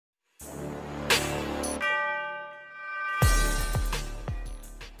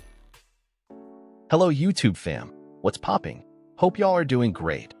Hello YouTube fam, what's popping? Hope y'all are doing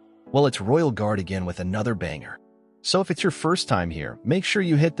great. Well, it's Royal Guard again with another banger. So if it's your first time here, make sure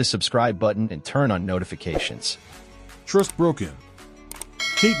you hit the subscribe button and turn on notifications. Trust broken.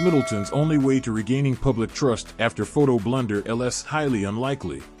 Kate Middleton's only way to regaining public trust after photo blunder LS highly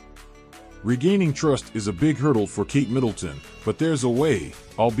unlikely. Regaining trust is a big hurdle for Kate Middleton, but there's a way,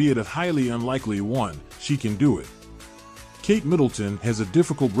 albeit a highly unlikely one, she can do it. Kate Middleton has a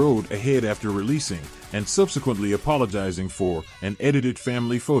difficult road ahead after releasing and subsequently apologizing for an edited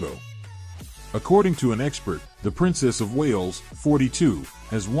family photo. According to an expert, the Princess of Wales, 42,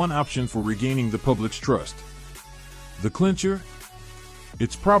 has one option for regaining the public's trust. The clincher?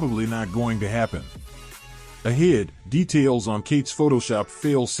 It's probably not going to happen. Ahead, details on Kate's Photoshop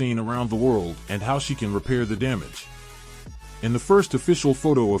fail seen around the world and how she can repair the damage. In the first official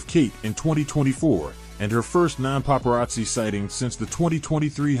photo of Kate in 2024, and her first non-paparazzi sighting since the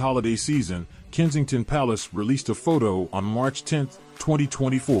 2023 holiday season, Kensington Palace released a photo on March 10,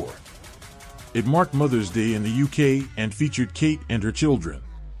 2024. It marked Mother's Day in the UK and featured Kate and her children.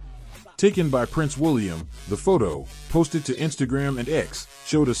 Taken by Prince William, the photo, posted to Instagram and X,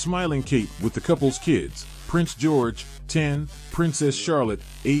 showed a smiling Kate with the couple's kids, Prince George, 10, Princess Charlotte,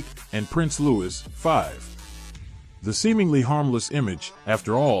 8, and Prince Louis, 5. The seemingly harmless image,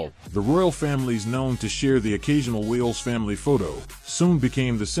 after all, the royal families known to share the occasional Wales family photo, soon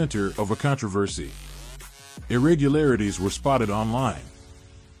became the center of a controversy. Irregularities were spotted online.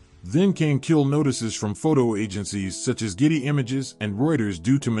 Then came kill notices from photo agencies such as Getty Images and Reuters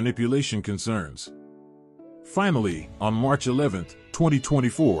due to manipulation concerns. Finally, on March 11,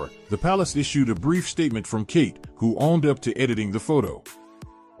 2024, the palace issued a brief statement from Kate, who owned up to editing the photo.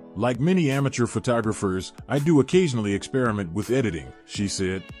 Like many amateur photographers, I do occasionally experiment with editing, she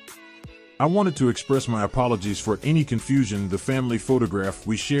said. I wanted to express my apologies for any confusion the family photograph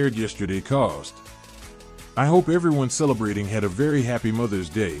we shared yesterday caused. I hope everyone celebrating had a very happy Mother's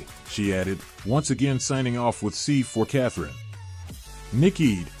Day, she added, once again signing off with C for Catherine. Nick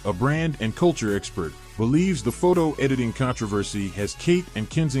Eade, a brand and culture expert, believes the photo editing controversy has Kate and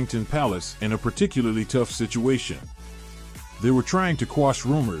Kensington Palace in a particularly tough situation. They were trying to quash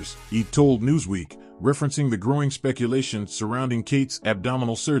rumors, Eade told Newsweek, referencing the growing speculation surrounding Kate's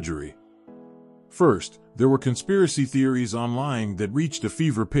abdominal surgery. First, there were conspiracy theories online that reached a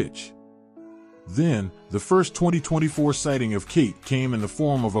fever pitch. Then, the first 2024 sighting of Kate came in the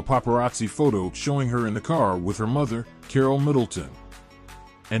form of a paparazzi photo showing her in the car with her mother, Carol Middleton.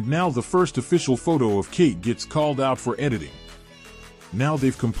 And now the first official photo of Kate gets called out for editing. Now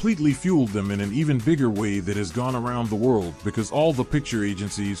they've completely fueled them in an even bigger way that has gone around the world because all the picture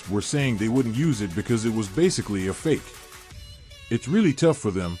agencies were saying they wouldn't use it because it was basically a fake. It's really tough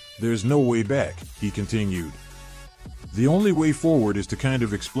for them, there's no way back, he continued. The only way forward is to kind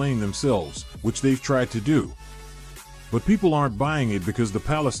of explain themselves, which they've tried to do. But people aren't buying it because the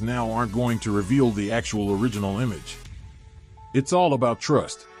palace now aren't going to reveal the actual original image. It's all about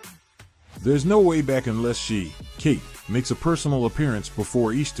trust. There's no way back unless she, Kate, makes a personal appearance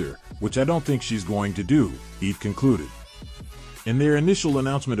before Easter, which I don't think she's going to do, Eade concluded. In their initial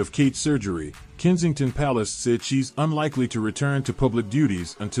announcement of Kate's surgery, Kensington Palace said she's unlikely to return to public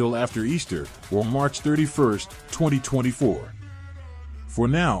duties until after Easter, or March 31, 2024. For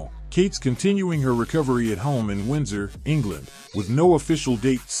now, Kate's continuing her recovery at home in Windsor, England, with no official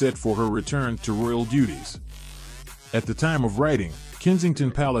date set for her return to royal duties. At the time of writing, Kensington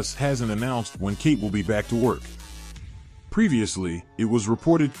Palace hasn't announced when Kate will be back to work. Previously, it was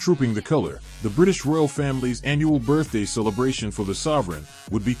reported Trooping the Colour, the British royal family's annual birthday celebration for the sovereign,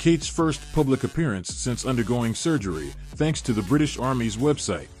 would be Kate's first public appearance since undergoing surgery, thanks to the British Army's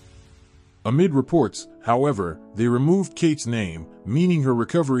website. Amid reports, however, they removed Kate's name, meaning her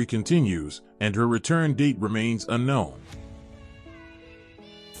recovery continues, and her return date remains unknown.